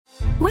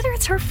Whether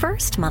it's her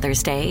first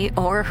Mother's Day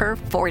or her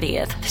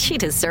 40th, she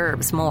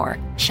deserves more.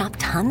 Shop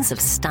tons of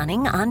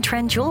stunning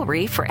on-trend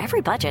jewelry for every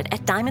budget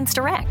at Diamonds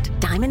Direct.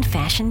 Diamond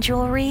fashion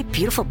jewelry,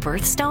 beautiful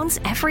birthstones,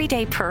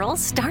 everyday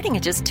pearls starting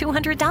at just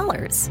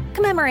 $200.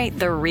 Commemorate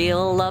the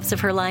real loves of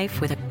her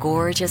life with a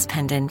gorgeous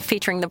pendant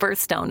featuring the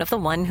birthstone of the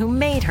one who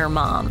made her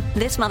mom.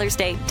 This Mother's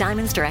Day,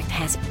 Diamonds Direct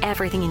has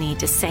everything you need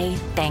to say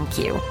thank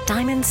you.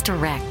 Diamonds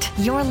Direct.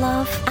 Your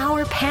love,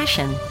 our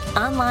passion.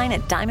 Online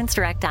at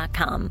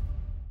diamondsdirect.com.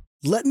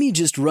 "Let me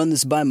just run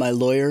this by my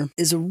lawyer"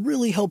 is a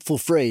really helpful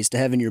phrase to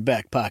have in your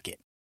back pocket.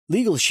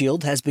 Legal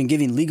Shield has been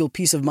giving legal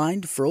peace of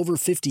mind for over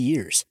 50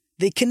 years.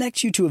 They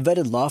connect you to a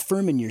vetted law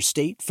firm in your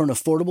state for an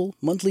affordable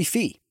monthly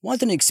fee.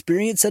 Want an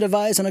experienced set of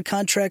eyes on a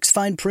contract's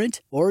fine print?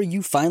 Or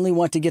you finally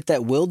want to get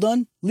that will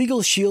done?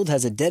 Legal Shield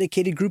has a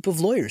dedicated group of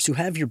lawyers who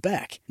have your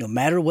back, no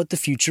matter what the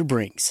future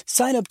brings.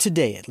 Sign up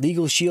today at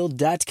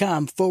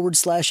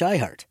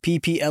LegalShield.com/iHeart.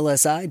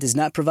 PPLSI does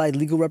not provide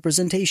legal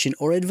representation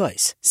or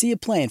advice. See a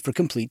plan for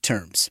complete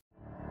terms.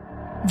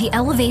 The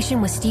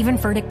Elevation with Stephen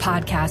Furtick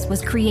podcast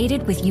was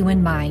created with you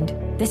in mind.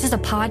 This is a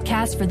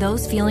podcast for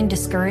those feeling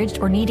discouraged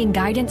or needing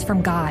guidance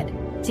from God.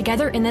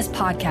 Together in this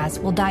podcast,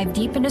 we'll dive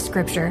deep into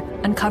Scripture,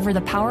 uncover the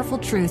powerful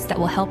truths that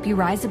will help you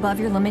rise above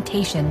your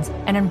limitations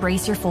and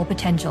embrace your full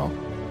potential.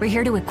 We're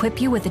here to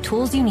equip you with the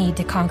tools you need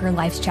to conquer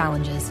life's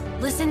challenges.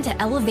 Listen to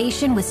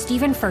Elevation with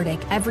Stephen Furtick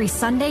every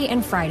Sunday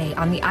and Friday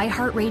on the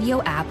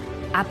iHeartRadio app,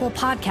 Apple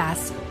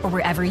Podcasts, or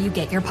wherever you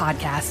get your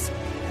podcasts.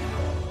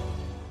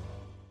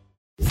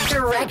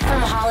 Direct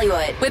from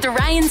Hollywood with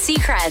Ryan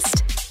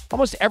Seacrest.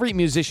 Almost every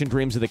musician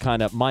dreams of the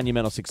kind of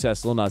monumental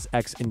success Lil Nas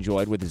X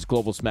enjoyed with his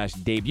global smash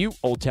debut,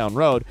 Old Town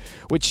Road,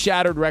 which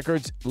shattered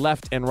records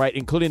left and right,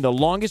 including the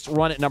longest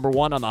run at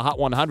 #1 on the Hot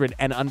 100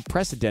 and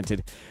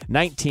unprecedented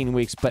 19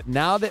 weeks. But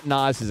now that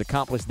Nas has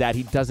accomplished that,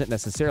 he doesn't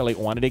necessarily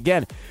want it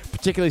again,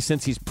 particularly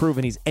since he's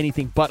proven he's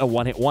anything but a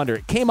one-hit wonder.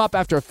 It came up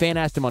after a fan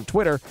asked him on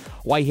Twitter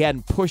why he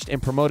hadn't pushed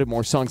and promoted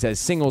more songs as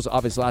singles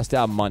off his last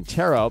album,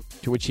 Montero,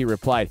 to which he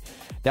replied,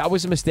 "That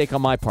was a mistake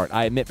on my part,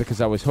 I admit, because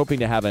I was hoping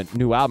to have a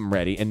new album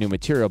ready and new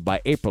material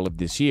by April of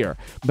this year."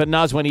 But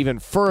Nas went even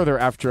further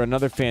after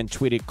another fan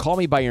tweeted, "Call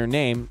Me By Your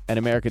Name," an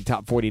American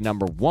Top 40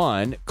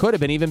 #1, could have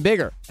been even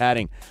bigger,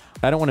 adding,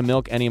 "I don't want to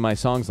milk any of my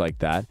songs like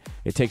that.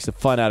 It takes the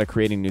fun out of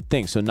creating new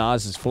things." So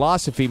Nas's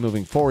philosophy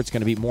moving forward is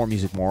going to be more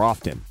music more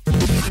often.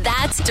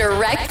 That's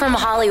direct from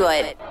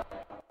Hollywood.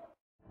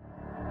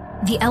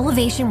 The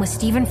Elevation with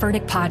Stephen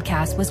Furtick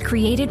podcast was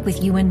created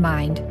with you in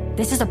mind.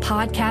 This is a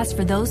podcast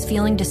for those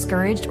feeling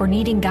discouraged or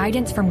needing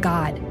guidance from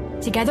God.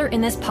 Together in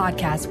this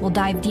podcast, we'll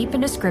dive deep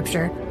into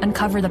Scripture,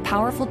 uncover the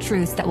powerful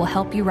truths that will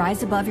help you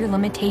rise above your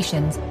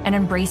limitations and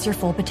embrace your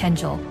full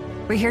potential.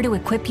 We're here to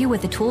equip you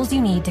with the tools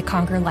you need to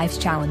conquer life's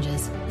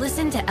challenges.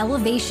 Listen to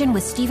Elevation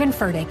with Stephen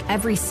Furtick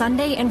every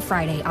Sunday and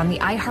Friday on the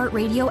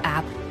iHeartRadio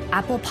app,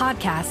 Apple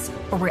Podcasts,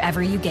 or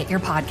wherever you get your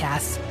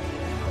podcasts.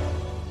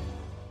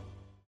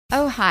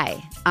 Oh,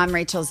 hi, I'm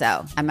Rachel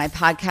Zoe, and my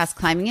podcast,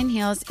 Climbing in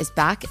Heels, is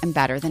back and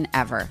better than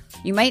ever.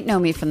 You might know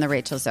me from the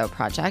Rachel Zoe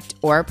Project,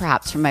 or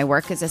perhaps from my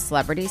work as a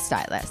celebrity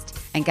stylist.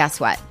 And guess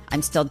what?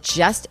 I'm still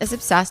just as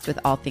obsessed with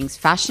all things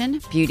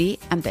fashion, beauty,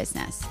 and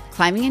business.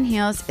 Climbing in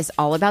Heels is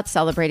all about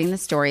celebrating the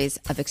stories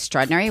of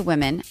extraordinary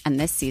women, and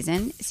this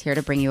season is here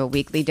to bring you a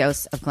weekly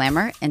dose of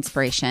glamour,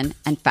 inspiration,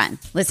 and fun.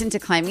 Listen to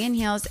Climbing in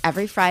Heels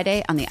every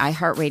Friday on the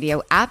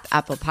iHeartRadio app,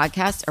 Apple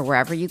Podcasts, or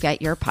wherever you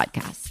get your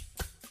podcasts.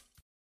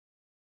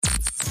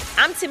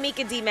 I'm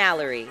Tamika D.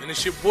 Mallory. And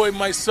it's your boy,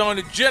 my son,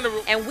 the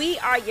General. And we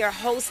are your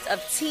hosts of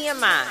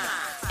TMI.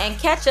 And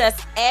catch us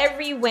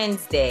every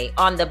Wednesday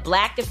on the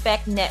Black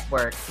Effect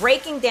Network,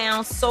 breaking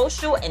down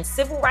social and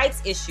civil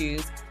rights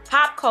issues,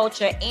 pop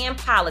culture, and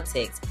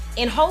politics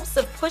in hopes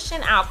of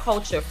pushing our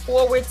culture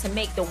forward to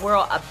make the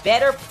world a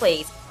better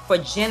place for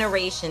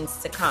generations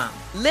to come.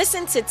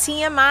 Listen to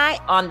TMI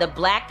on the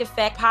Black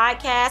Effect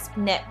Podcast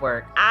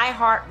Network,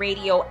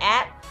 iHeartRadio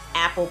app,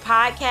 Apple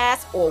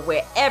Podcasts, or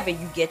wherever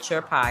you get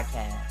your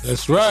podcasts.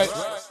 That's right.